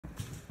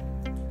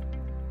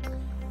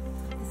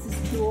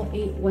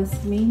208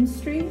 West Main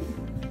Street.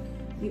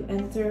 You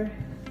enter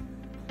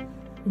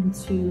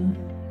into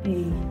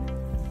a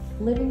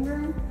living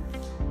room,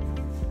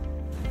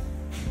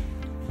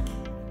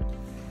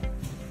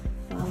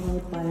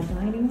 followed by a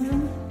dining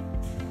room.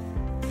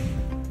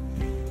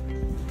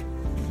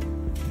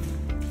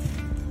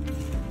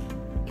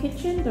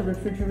 Kitchen, the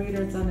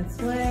refrigerator is on its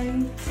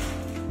way.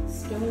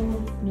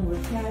 Stove, newer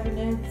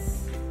cabinets.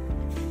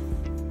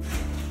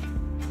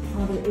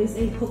 There is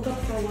a hookup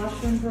for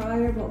washer and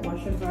dryer, but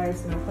washer and dryer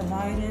is not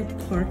provided.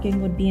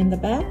 Parking would be in the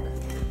back.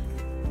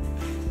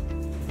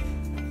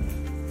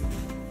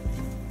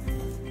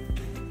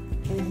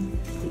 And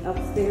the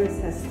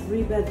upstairs has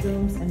 3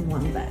 bedrooms and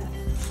 1 bath.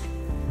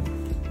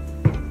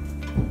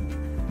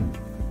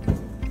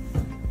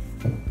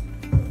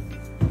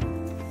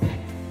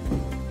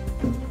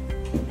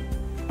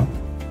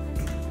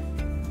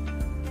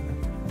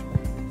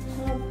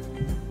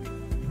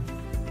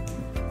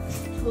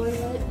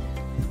 Toilet,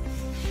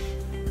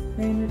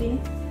 vanity.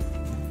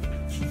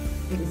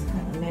 It is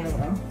kind of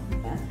narrow,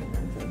 bathroom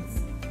entrance.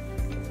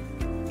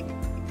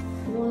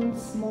 One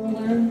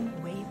smaller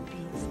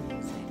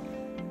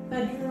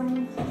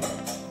bedroom,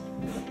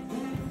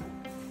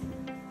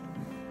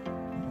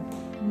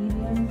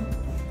 medium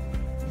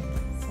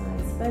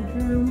size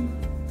bedroom.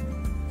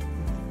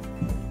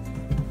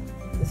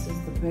 This is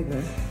the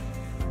bigger.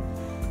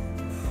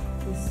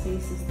 This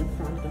space is the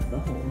front of the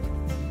home.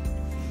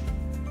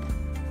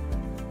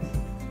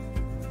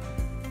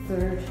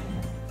 3rd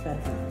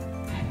bedroom.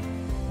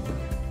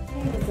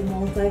 Okay, it's a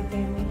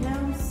multi-family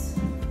house.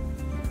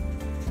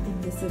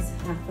 And this is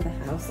half of the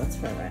house that's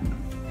for rent.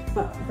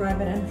 But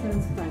private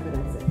entrance, private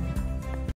exit.